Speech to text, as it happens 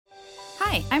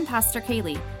Hi, I'm Pastor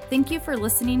Kaylee. Thank you for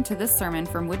listening to this sermon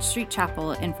from Wood Street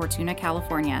Chapel in Fortuna,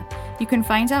 California. You can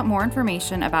find out more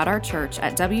information about our church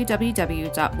at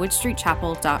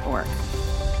www.woodstreetchapel.org.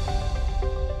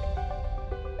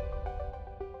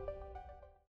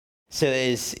 So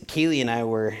as Kaylee and I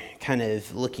were kind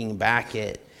of looking back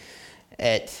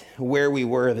at where we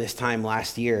were this time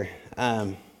last year,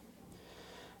 man,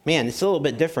 it's a little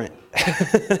bit different.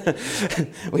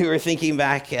 We were thinking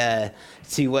back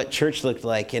to what church looked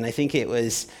like, and I think it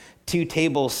was 2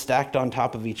 tables stacked on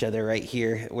top of each other right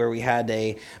here, where we had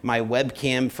my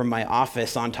webcam from my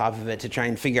office on top of it to try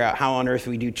and figure out how on earth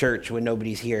we do church when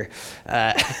nobody's here.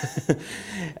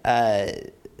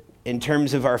 In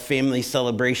terms of our family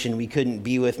celebration, we couldn't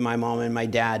be with my mom and my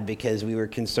dad because we were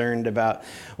concerned about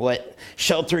what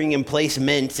sheltering in place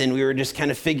meant, and we were just kind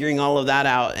of figuring all of that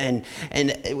out. And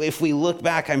if we look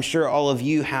back, I'm sure all of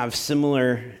you have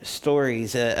similar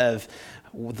stories of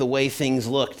the way things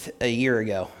looked a year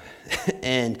ago.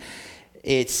 And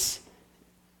it's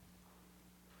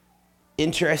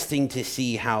interesting to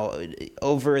see how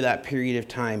over that period of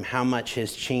time, how much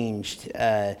has changed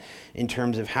in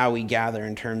terms of how we gather,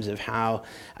 in terms of how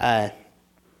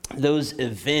those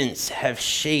events have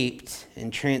shaped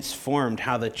and transformed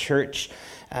how the church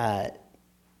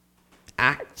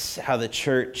acts, how the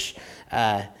church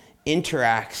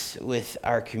interacts with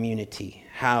our community,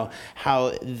 how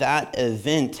that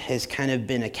event has kind of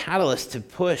been a catalyst to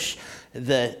push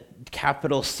the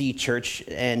capital C Church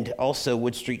and also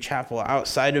Wood Street Chapel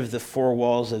outside of the 4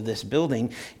 walls of this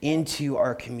building into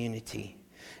our community.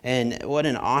 And what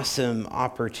an awesome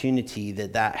opportunity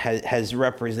that has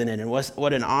represented, and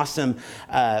what an awesome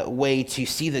way to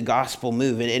see the gospel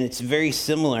move. And it's very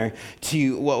similar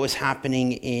to what was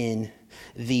happening in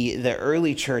the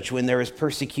early church when there was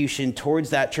persecution towards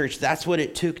that church. That's what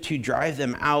it took to drive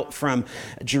them out from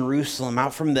Jerusalem,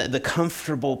 out from the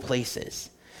comfortable places,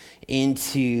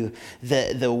 into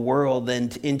the world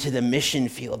and into the mission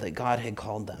field that God had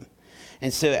called them.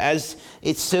 And so as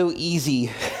it's so easy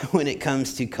when it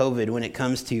comes to COVID, when it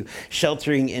comes to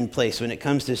sheltering in place, when it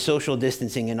comes to social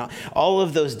distancing and all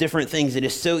of those different things, it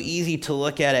is so easy to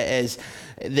look at it as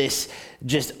this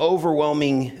just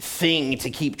overwhelming thing to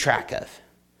keep track of.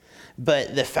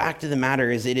 But the fact of the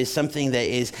matter is, it is something that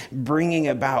is bringing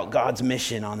about God's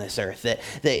mission on this earth, that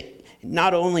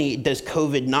not only does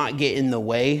COVID not get in the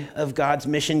way of God's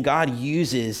mission, God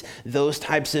uses those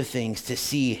types of things to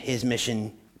see his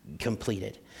mission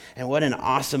completed. And what an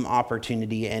awesome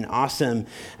opportunity and awesome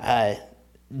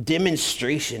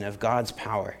demonstration of God's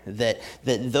power, that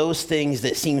those things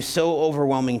that seem so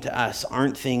overwhelming to us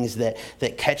aren't things that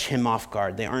catch him off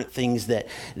guard. They aren't things that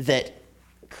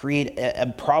create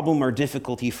a problem or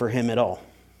difficulty for him at all.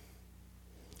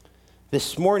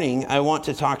 This morning, I want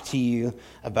to talk to you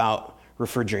about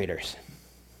refrigerators.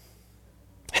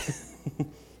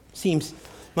 Seems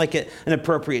like an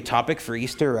appropriate topic for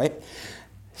Easter, right?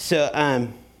 So,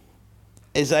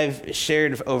 as I've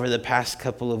shared over the past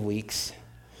couple of weeks,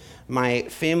 my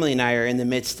family and I are in the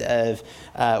midst of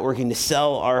working to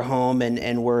sell our home,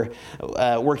 and we're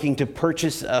working to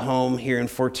purchase a home here in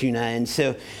Fortuna. And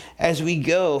so, as we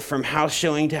go from house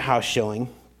showing to house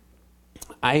showing,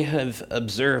 I have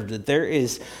observed that there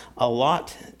is a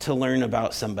lot to learn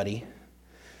about somebody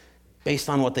based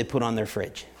on what they put on their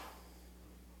fridge.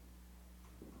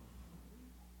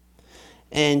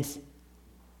 And,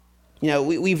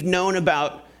 we've known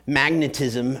about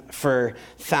magnetism for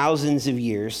thousands of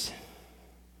years,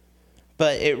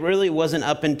 but it really wasn't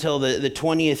up until the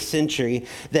 20th century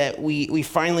that we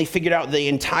finally figured out the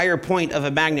entire point of a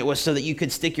magnet was so that you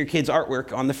could stick your kids'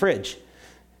 artwork on the fridge.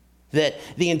 That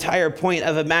the entire point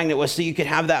of a magnet was so you could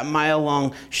have that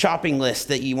mile-long shopping list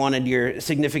that you wanted your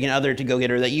significant other to go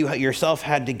get, or that you yourself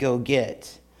had to go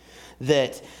get.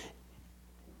 That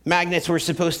magnets were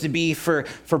supposed to be for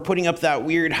putting up that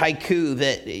weird haiku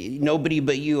that nobody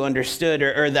but you understood,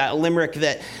 or that limerick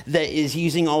that is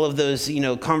using all of those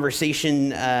conversation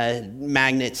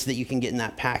magnets that you can get in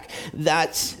that pack.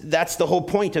 That's the whole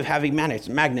point of having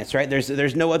magnets, right?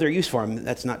 There's no other use for them.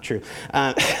 That's not true.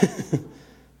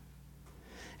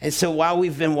 And so while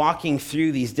we've been walking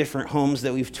through these different homes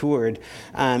that we've toured,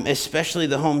 especially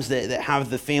the homes that have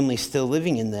the family still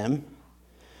living in them,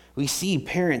 we see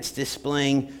parents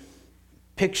displaying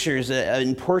pictures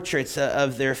and portraits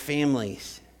of their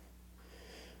families.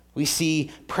 We see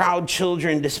proud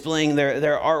children displaying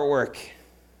their artwork.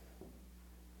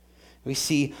 We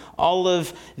see all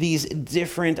of these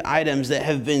different items that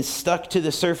have been stuck to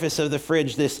the surface of the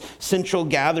fridge, this central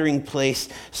gathering place,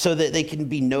 so that they can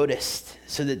be noticed,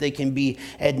 so that they can be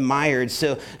admired,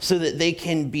 so that they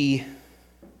can be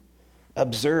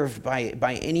observed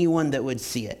by anyone that would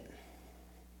see it.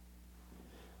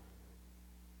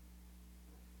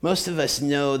 Most of us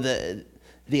know the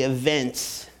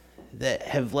events that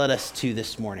have led us to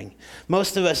this morning.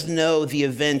 Most of us know the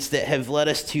events that have led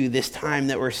us to this time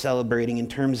that we're celebrating in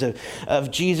terms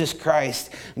of Jesus Christ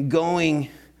going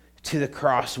to the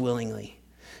cross willingly.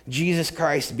 Jesus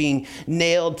Christ being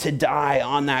nailed to die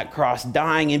on that cross,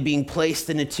 dying and being placed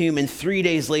in a tomb, and 3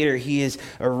 days later he is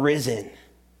arisen.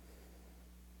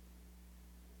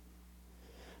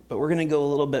 But we're going to go a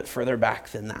little bit further back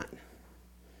than that.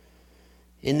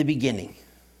 In the beginning,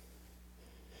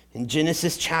 in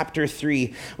Genesis chapter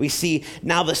 3, we see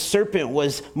now the serpent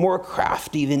was more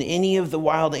crafty than any of the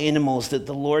wild animals that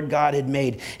the Lord God had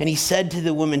made. And he said to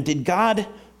the woman, "Did God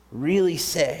really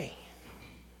say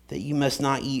that you must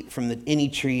not eat from any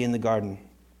tree in the garden?"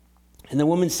 And the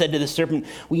woman said to the serpent,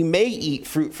 "We may eat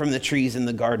fruit from the trees in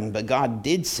the garden, but God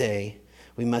did say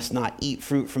we must not eat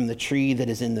fruit from the tree that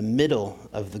is in the middle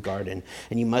of the garden,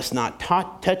 and you must not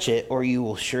touch it, or you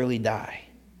will surely die."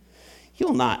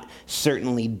 "You'll not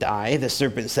certainly die," the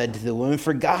serpent said to the woman,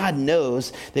 "for God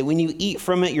knows that when you eat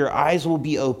from it, your eyes will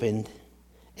be opened,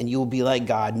 and you will be like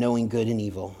God, knowing good and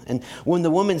evil." And when the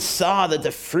woman saw that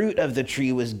the fruit of the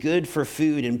tree was good for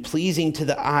food and pleasing to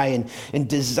the eye and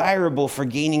desirable for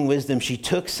gaining wisdom, she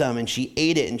took some and she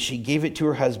ate it, and she gave it to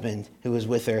her husband who was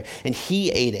with her, and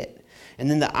he ate it. And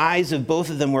then the eyes of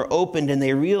both of them were opened, and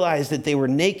they realized that they were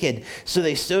naked, so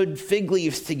they sewed fig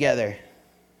leaves together.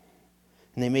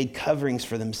 And they made coverings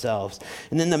for themselves.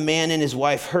 And then the man and his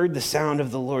wife heard the sound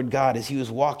of the Lord God as he was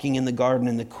walking in the garden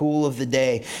in the cool of the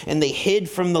day. And they hid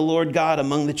from the Lord God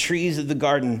among the trees of the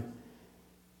garden.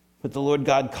 But the Lord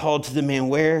God called to the man,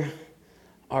 "Where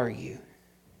are you?"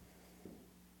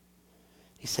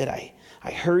 He said,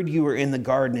 I heard you were in the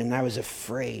garden, and I was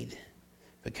afraid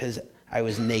because I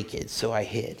was naked, so I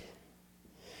hid."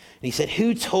 And he said,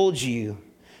 "Who told you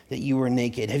that you were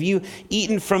naked? Have you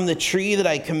eaten from the tree that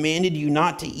I commanded you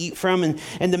not to eat from?"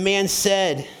 And the man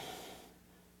said,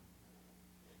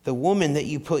 "The woman that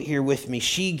you put here with me,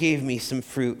 she gave me some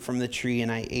fruit from the tree,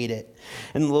 and I ate it."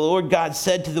 And the Lord God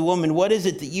said to the woman, "What is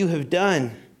it that you have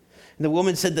done?" And the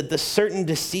woman said that the serpent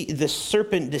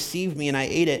deceived me, and I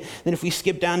ate it. Then if we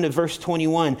skip down to verse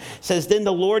 21, it says, "Then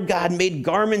the Lord God made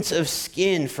garments of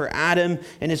skin for Adam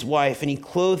and his wife, and he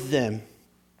clothed them.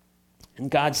 And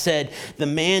God said, 'The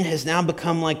man has now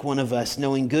become like one of us,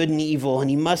 knowing good and evil, and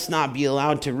he must not be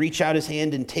allowed to reach out his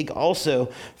hand and take also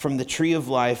from the tree of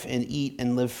life and eat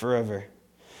and live forever.'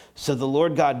 So the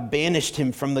Lord God banished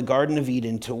him from the Garden of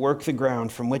Eden to work the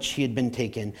ground from which he had been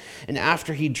taken. And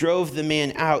after he drove the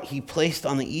man out, he placed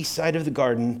on the east side of the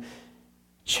garden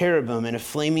cherubim and a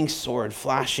flaming sword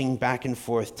flashing back and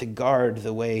forth to guard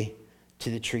the way to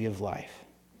the tree of life."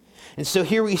 And so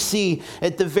here we see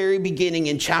at the very beginning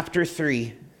in chapter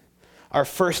 3, our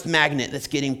first magnet that's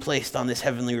getting placed on this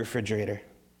heavenly refrigerator.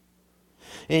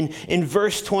 In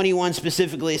verse 21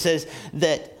 specifically, it says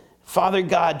that Father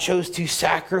God chose to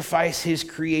sacrifice his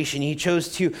creation. He chose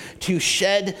to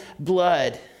shed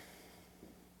blood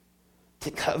to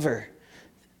cover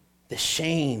the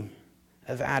shame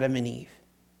of Adam and Eve.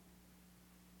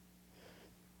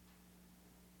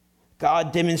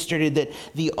 God demonstrated that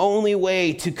the only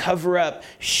way to cover up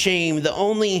shame, the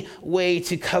only way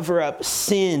to cover up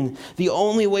sin, the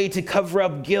only way to cover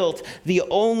up guilt, the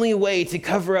only way to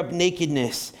cover up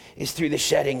nakedness is through the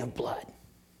shedding of blood.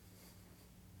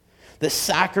 The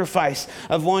sacrifice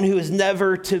of one who is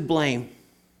never to blame.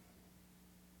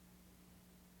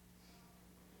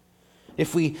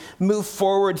 If we move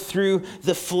forward through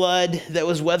the flood that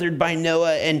was weathered by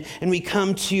Noah and we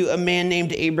come to a man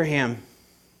named Abraham.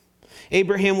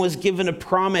 Abraham was given a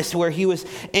promise where he was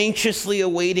anxiously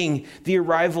awaiting the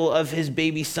arrival of his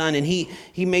baby son, and he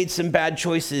made some bad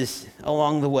choices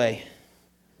along the way.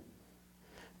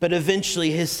 But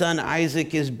eventually his son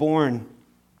Isaac is born.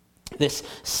 This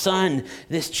son,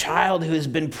 this child who has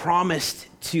been promised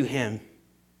to him.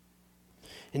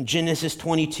 In Genesis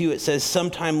 22, it says,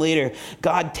 sometime later,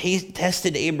 God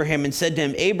tested Abraham and said to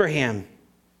him, "Abraham,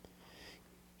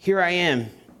 here I am."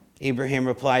 Abraham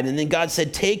replied. And then God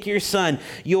said, "Take your son,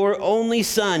 your only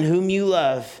son whom you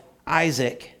love,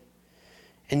 Isaac,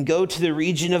 and go to the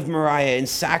region of Moriah and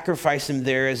sacrifice him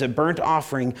there as a burnt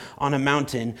offering on a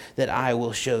mountain that I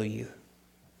will show you."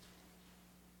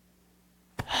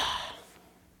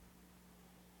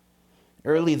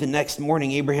 Early the next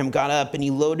morning, Abraham got up and he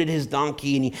loaded his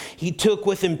donkey, and he took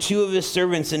with him 2 of his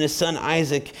servants and his son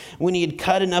Isaac. When he had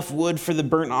cut enough wood for the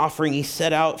burnt offering, he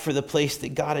set out for the place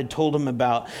that God had told him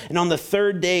about. And on the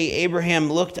 3rd day,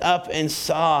 Abraham looked up and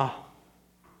saw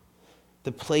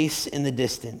the place in the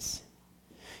distance.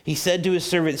 He said to his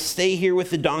servant, "Stay here with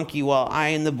the donkey while I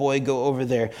and the boy go over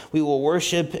there. We will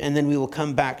worship, and then we will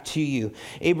come back to you."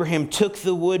 Abraham took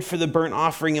the wood for the burnt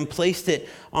offering and placed it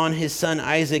on his son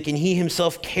Isaac, and he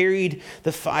himself carried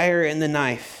the fire and the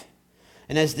knife.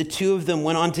 And as the two of them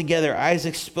went on together,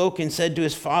 Isaac spoke and said to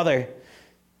his father,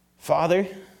 "Father?"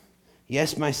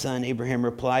 "Yes, my son," Abraham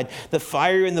replied. "The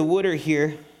fire and the wood are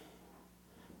here,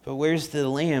 but where's the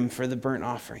lamb for the burnt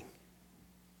offering?"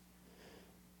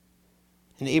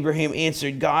 And Abraham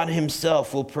answered, "God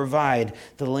himself will provide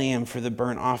the lamb for the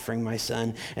burnt offering, my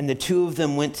son." And the two of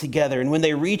them went together. And when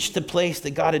they reached the place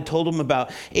that God had told him about,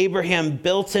 Abraham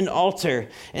built an altar,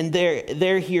 and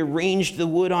there he arranged the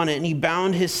wood on it, and he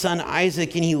bound his son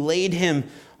Isaac, and he laid him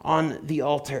on the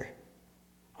altar,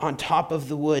 on top of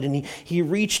the wood. And he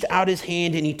reached out his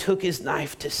hand, and he took his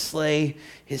knife to slay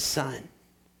his son.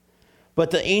 But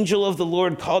the angel of the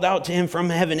Lord called out to him from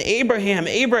heaven, "Abraham,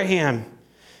 Abraham."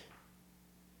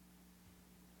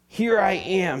 "Here I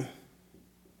am,"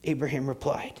 Abraham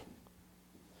replied.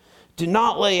 "Do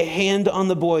not lay a hand on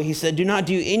the boy," he said. "Do not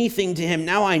do anything to him.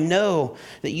 Now I know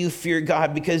that you fear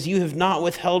God, because you have not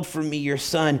withheld from me your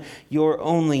son, your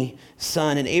only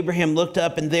son." And Abraham looked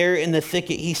up, and there in the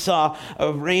thicket he saw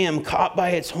a ram caught by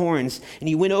its horns. And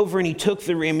he went over and he took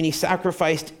the ram and he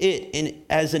sacrificed it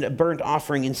as a burnt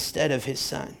offering instead of his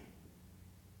son.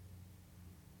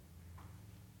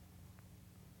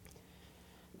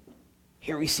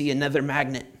 Here we see another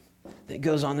magnet that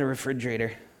goes on the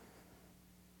refrigerator.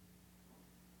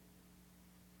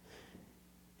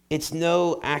 It's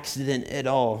no accident at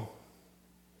all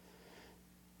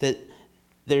that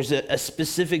there's a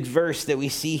specific verse that we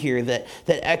see here that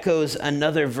echoes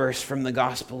another verse from the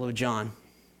Gospel of John.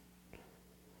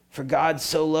 "For God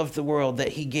so loved the world that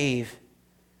he gave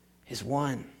his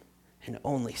one and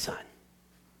only son."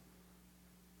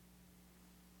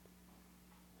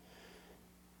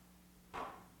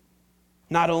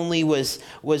 Not only was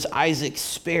Isaac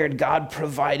spared, God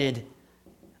provided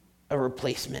a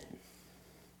replacement.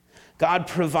 God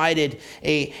provided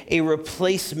a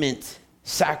replacement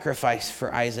sacrifice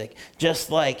for Isaac, just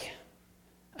like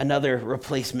another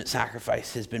replacement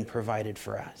sacrifice has been provided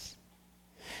for us.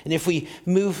 And if we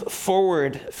move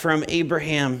forward from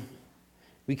Abraham,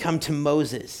 we come to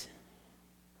Moses.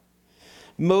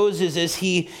 Moses, as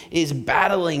he is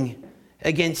battling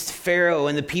against Pharaoh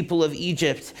and the people of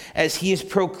Egypt, as he is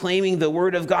proclaiming the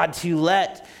word of God to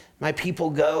let my people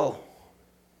go.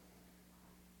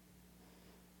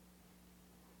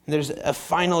 There's a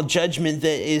final judgment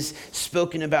that is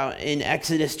spoken about in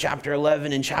Exodus chapter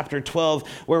 11 and chapter 12,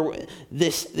 where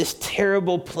this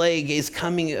terrible plague is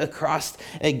coming across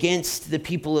against the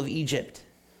people of Egypt.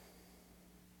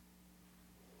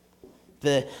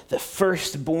 The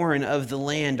firstborn of the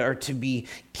land are to be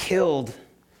killed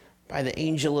by the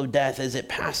angel of death as it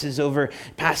passes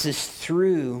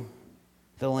through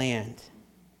the land.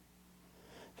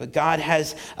 But God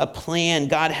has a plan.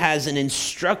 God has an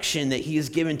instruction that he has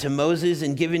given to Moses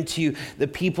and given to the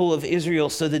people of Israel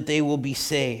so that they will be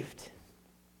saved.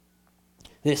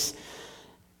 This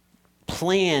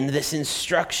plan, this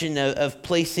instruction of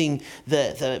placing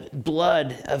the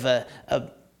blood of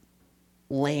a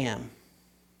lamb.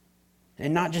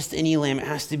 And not just any lamb, it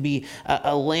has to be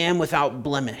a lamb without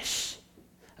blemish,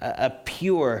 a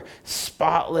pure,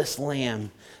 spotless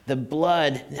lamb. The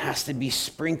blood has to be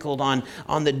sprinkled on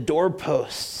the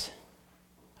doorposts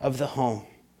of the home.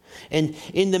 And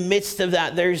in the midst of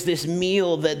that, there's this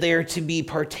meal that they're to be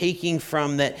partaking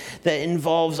from that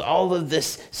involves all of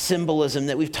this symbolism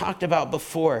that we've talked about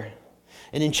before.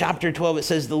 And in chapter 12, it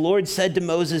says, "The Lord said to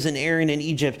Moses and Aaron in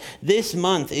Egypt, 'This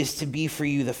month is to be for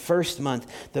you the first month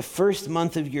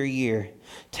of your year.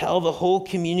 Tell the whole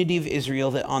community of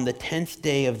Israel that on the 10th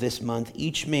day of this month,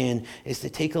 each man is to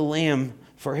take a lamb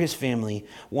for his family,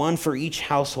 one for each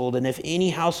household. And if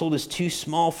any household is too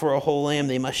small for a whole lamb,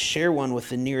 they must share one with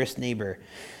the nearest neighbor.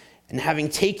 And having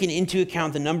taken into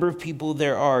account the number of people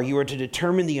there are, you are to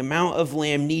determine the amount of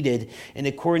lamb needed in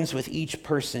accordance with each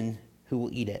person who will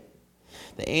eat it.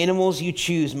 The animals you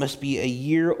choose must be a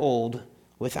year old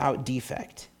without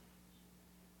defect.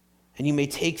 And you may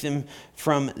take them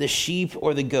from the sheep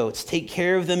or the goats. Take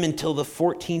care of them until the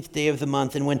 14th day of the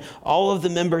month. And when all of the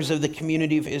members of the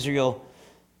community of Israel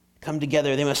come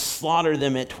together, they must slaughter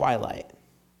them at twilight.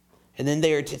 And then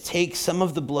they are to take some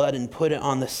of the blood and put it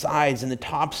on the sides and the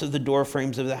tops of the door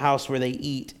frames of the house where they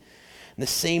eat. And the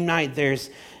same night they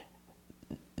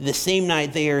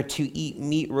are to eat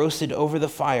meat roasted over the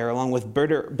fire, along with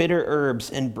bitter herbs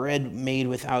and bread made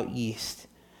without yeast.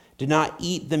 Do not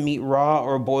eat the meat raw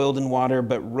or boiled in water,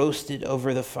 but roasted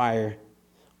over the fire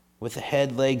with the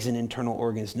head, legs, and internal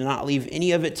organs. Do not leave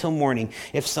any of it till morning.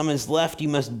 If some is left, you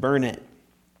must burn it.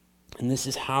 And this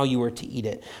is how you are to eat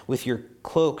it: with your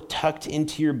cloak tucked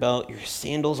into your belt, your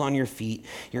sandals on your feet,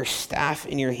 your staff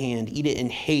in your hand. Eat it in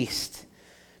haste,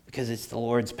 because it's the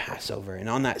Lord's Passover. And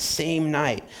on that same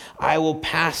night, I will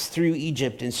pass through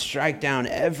Egypt and strike down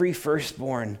every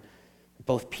firstborn,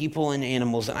 both people and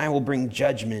animals, and I will bring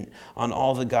judgment on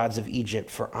all the gods of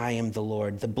Egypt, for I am the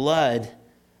Lord. The blood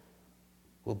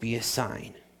will be a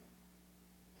sign.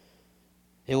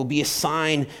 It will be a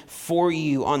sign for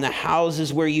you on the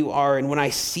houses where you are. And when I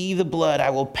see the blood, I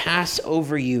will pass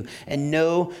over you, and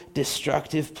no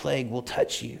destructive plague will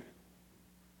touch you.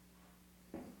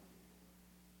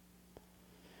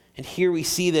 And here we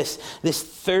see this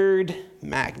third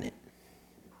magnet.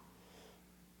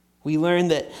 We learn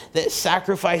that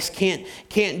sacrifice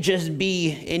can't just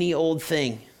be any old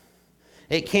thing.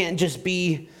 It can't just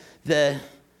be the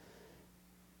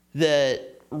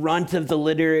runt of the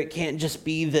litter. It can't just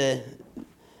be the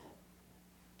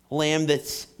lamb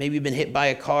that's maybe been hit by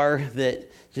a car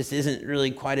that just isn't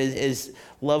really quite as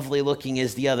lovely looking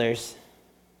as the others.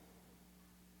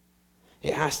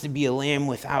 It has to be a lamb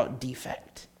without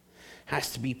defect. It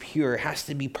has to be pure. It has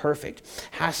to be perfect. It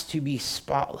has to be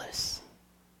spotless.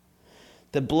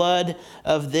 The blood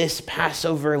of this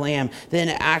Passover lamb then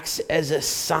acts as a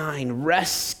sign,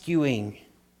 rescuing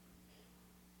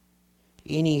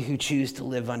any who choose to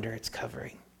live under its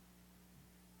covering.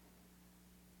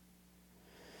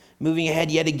 Moving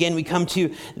ahead yet again, we come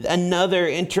to another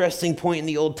interesting point in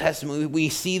the Old Testament. We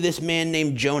see this man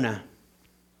named Jonah.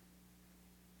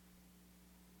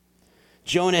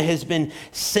 Jonah has been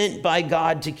sent by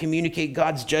God to communicate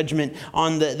God's judgment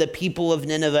on the people of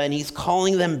Nineveh, and he's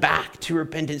calling them back to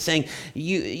repentance, saying,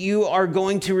 you are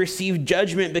going to receive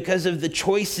judgment because of the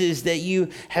choices that you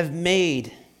have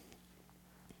made.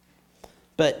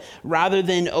 But rather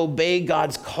than obey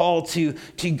God's call to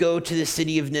go to the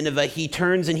city of Nineveh, he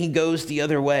turns and he goes the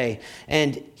other way,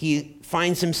 and he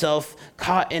finds himself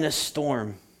caught in a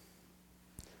storm.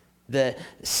 The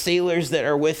sailors that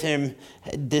are with him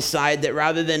decide that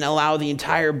rather than allow the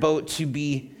entire boat to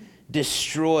be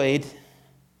destroyed,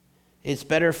 it's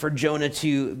better for Jonah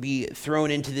to be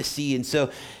thrown into the sea. And so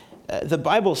the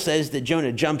Bible says that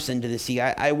Jonah jumps into the sea.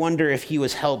 I wonder if he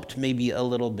was helped maybe a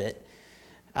little bit.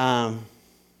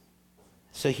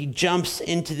 So he jumps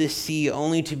into the sea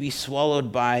only to be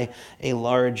swallowed by a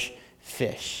large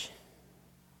fish.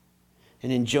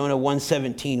 And in Jonah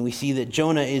 1:17, we see that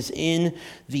Jonah is in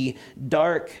the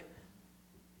dark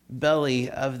belly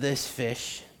of this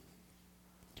fish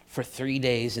for 3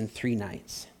 days and 3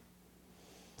 nights.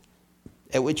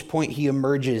 At which point he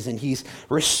emerges and he's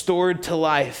restored to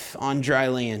life on dry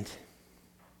land.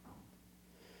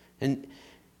 And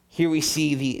here we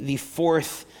see the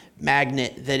fourth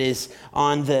magnet that is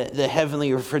on the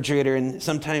heavenly refrigerator. And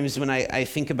sometimes when I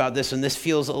think about this one, this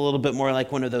feels a little bit more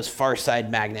like one of those Far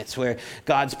Side magnets where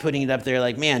God's putting it up there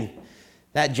like, man,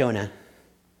 that Jonah.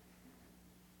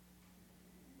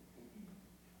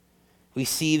 We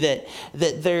see that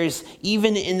there's,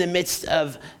 even in the midst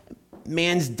of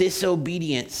man's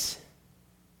disobedience,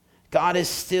 God is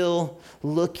still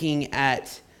looking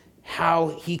at how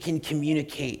he can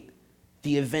communicate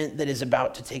the event that is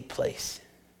about to take place.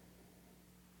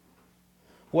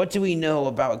 What do we know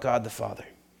about God the Father?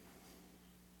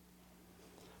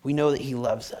 We know that he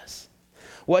loves us.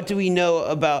 What do we know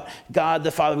about God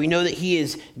the Father? We know that he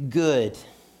is good.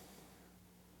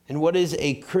 And what is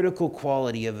a critical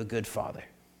quality of a good father?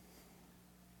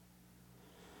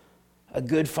 A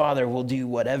good father will do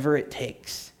whatever it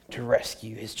takes to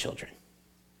rescue his children.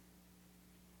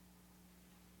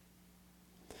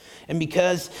 And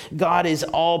because God is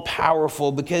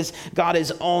all-powerful, because God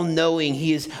is all-knowing,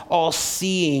 he is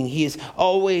all-seeing, he is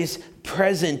always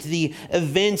present, the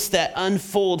events that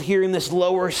unfold here in this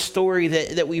lower story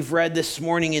that we've read this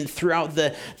morning and throughout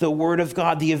the Word of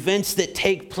God, the events that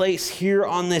take place here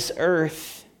on this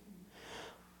earth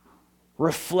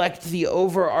reflect the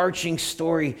overarching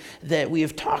story that we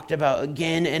have talked about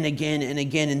again and again and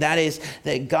again, and that is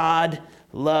that God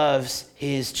loves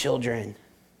his children.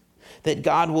 That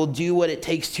God will do what it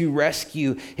takes to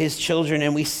rescue his children.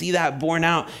 And we see that borne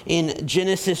out in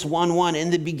Genesis 1:1.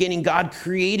 In the beginning, God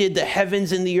created the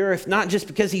heavens and the earth, not just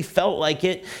because he felt like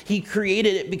it. He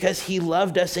created it because he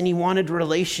loved us and he wanted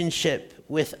relationship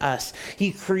with us.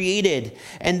 He created,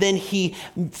 and then he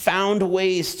found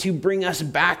ways to bring us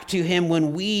back to him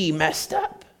when we messed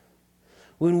up.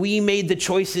 When we made the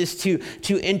choices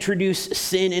to introduce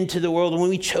sin into the world, when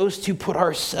we chose to put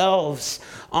ourselves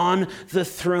on the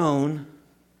throne,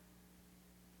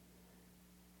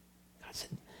 God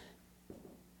said,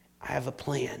 I have a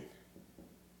plan.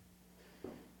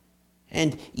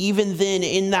 And even then,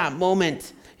 in that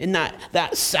moment, in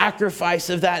that sacrifice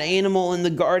of that animal in the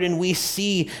garden, we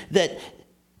see that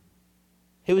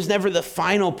it was never the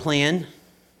final plan.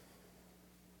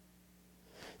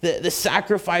 The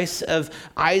sacrifice of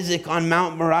Isaac on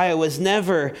Mount Moriah was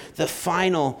never the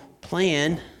final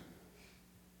plan.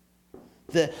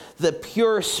 The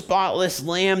pure, spotless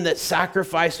lamb that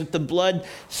sacrificed with the blood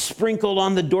sprinkled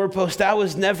on the doorpost, that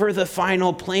was never the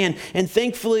final plan. And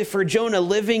thankfully for Jonah,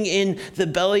 living in the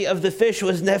belly of the fish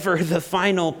was never the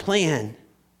final plan.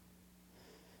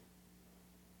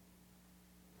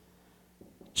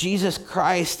 Jesus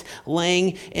Christ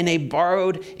laying in a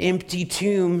borrowed, empty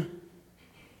tomb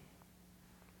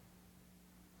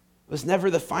was never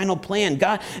the final plan.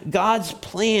 God's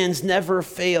plans never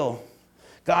fail.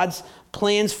 God's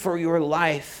plans for your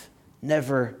life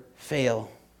never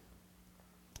fail.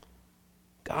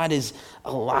 God is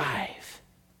alive.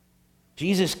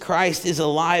 Jesus Christ is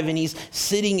alive, and he's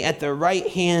sitting at the right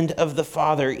hand of the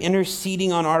Father,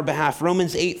 interceding on our behalf.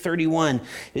 Romans 8:31,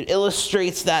 it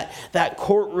illustrates that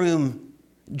courtroom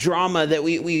drama that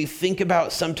we think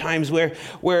about sometimes,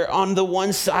 where on the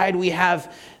one side we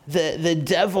have the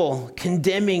devil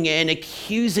condemning and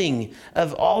accusing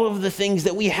of all of the things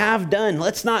that we have done.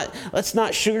 Let's not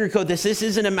sugarcoat this. This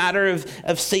isn't a matter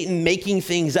of Satan making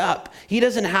things up. He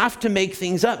doesn't have to make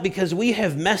things up because we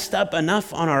have messed up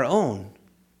enough on our own.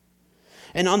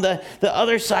 And on the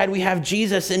other side, we have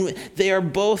Jesus, and they are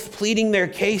both pleading their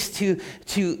case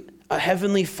to a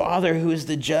heavenly Father who is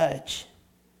the judge.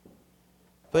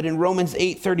 But in Romans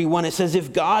 8:31, it says,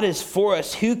 if God is for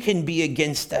us, who can be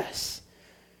against us?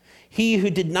 He who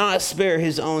did not spare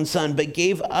his own son, but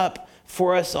gave up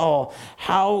for us all,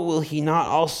 how will he not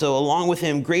also, along with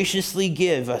him, graciously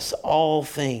give us all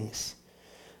things?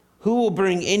 Who will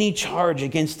bring any charge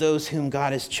against those whom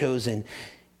God has chosen?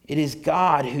 It is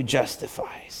God who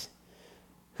justifies.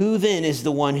 Who then is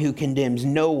the one who condemns?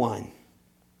 No one.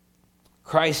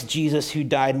 Christ Jesus, who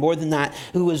died, more than that,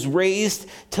 who was raised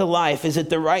to life, is at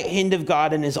the right hand of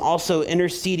God and is also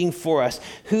interceding for us.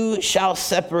 Who shall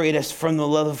separate us from the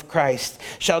love of Christ?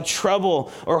 Shall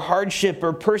trouble or hardship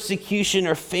or persecution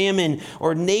or famine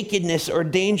or nakedness or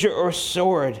danger or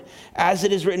sword? As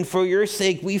it is written, for your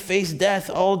sake we face death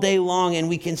all day long, and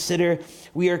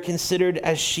we are considered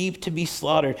as sheep to be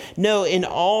slaughtered. No, in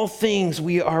all things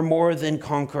we are more than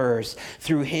conquerors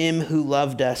through him who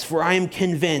loved us. For I am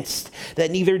convinced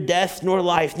that neither death nor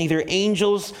life, neither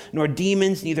angels nor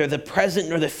demons, neither the present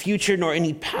nor the future, nor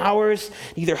any powers,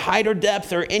 neither height or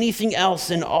depth or anything else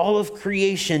in all of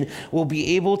creation will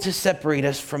be able to separate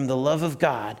us from the love of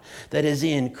God that is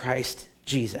in Christ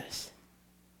Jesus.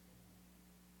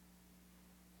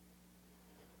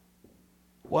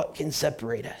 What can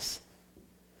separate us?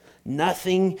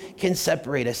 Nothing can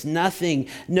separate us. Nothing.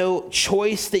 No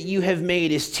choice that you have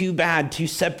made is too bad to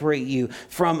separate you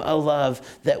from a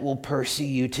love that will pursue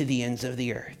you to the ends of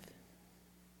the earth.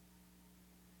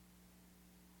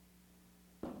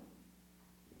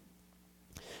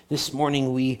 This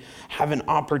morning we have an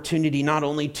opportunity not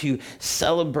only to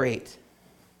celebrate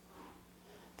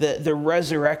the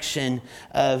resurrection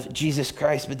of Jesus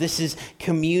Christ, but this is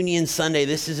Communion Sunday.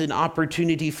 This is an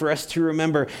opportunity for us to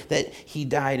remember that he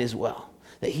died as well,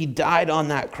 that he died on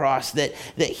that cross, that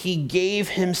he gave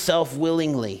himself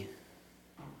willingly.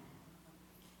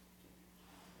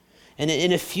 And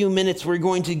in a few minutes, we're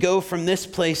going to go from this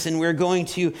place and we're going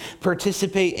to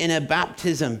participate in a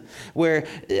baptism where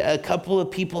a couple of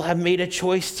people have made a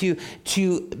choice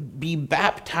to be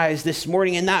baptized this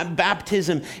morning. And that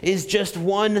baptism is just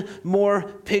one more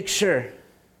picture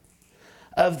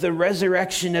of the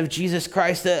resurrection of Jesus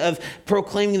Christ, of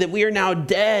proclaiming that we are now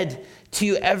dead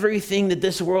to everything that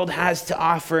this world has to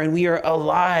offer, and we are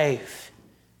alive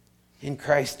in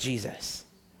Christ Jesus.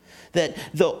 That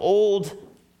the old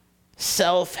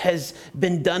self has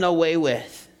been done away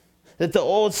with, that the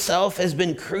old self has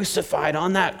been crucified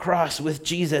on that cross with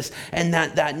Jesus, and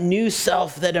that new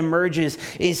self that emerges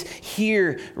is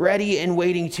here, ready and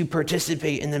waiting to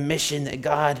participate in the mission that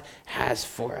God has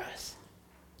for us.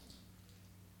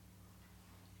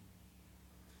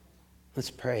 Let's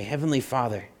pray. Heavenly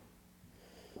Father,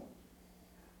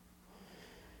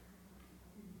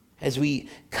 as we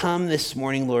come this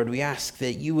morning, Lord, we ask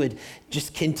that you would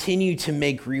just continue to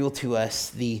make real to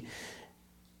us the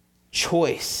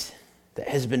choice that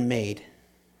has been made.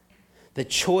 The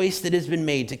choice that has been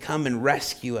made to come and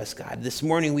rescue us, God. This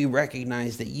morning we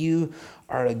recognize that you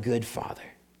are a good Father.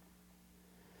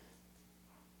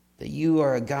 That you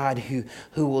are a God who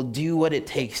will do what it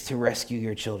takes to rescue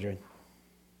your children.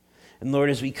 And Lord,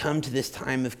 as we come to this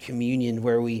time of communion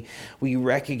where we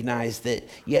recognize that,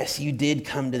 yes, you did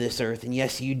come to this earth, and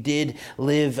yes, you did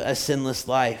live a sinless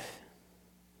life.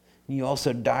 And you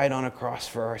also died on a cross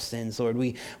for our sins, Lord.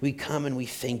 We come and we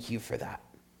thank you for that.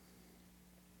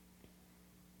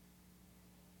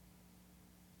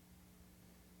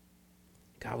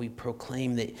 God, we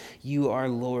proclaim that you are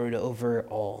Lord over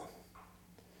all.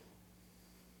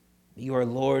 You are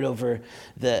Lord over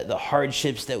the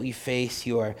hardships that we face.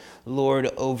 You are Lord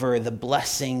over the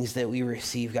blessings that we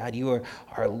receive. God, you are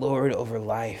our Lord over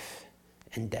life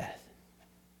and death.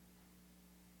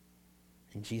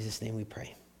 In Jesus' name we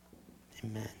pray.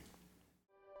 Amen.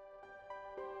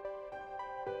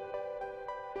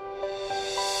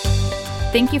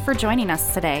 Thank you for joining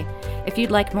us today. If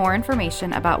you'd like more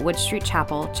information about Wood Street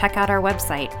Chapel, check out our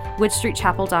website,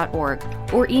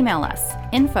 woodstreetchapel.org, or email us,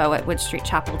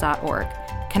 info@woodstreetchapel.org.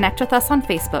 Connect with us on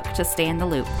Facebook to stay in the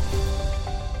loop.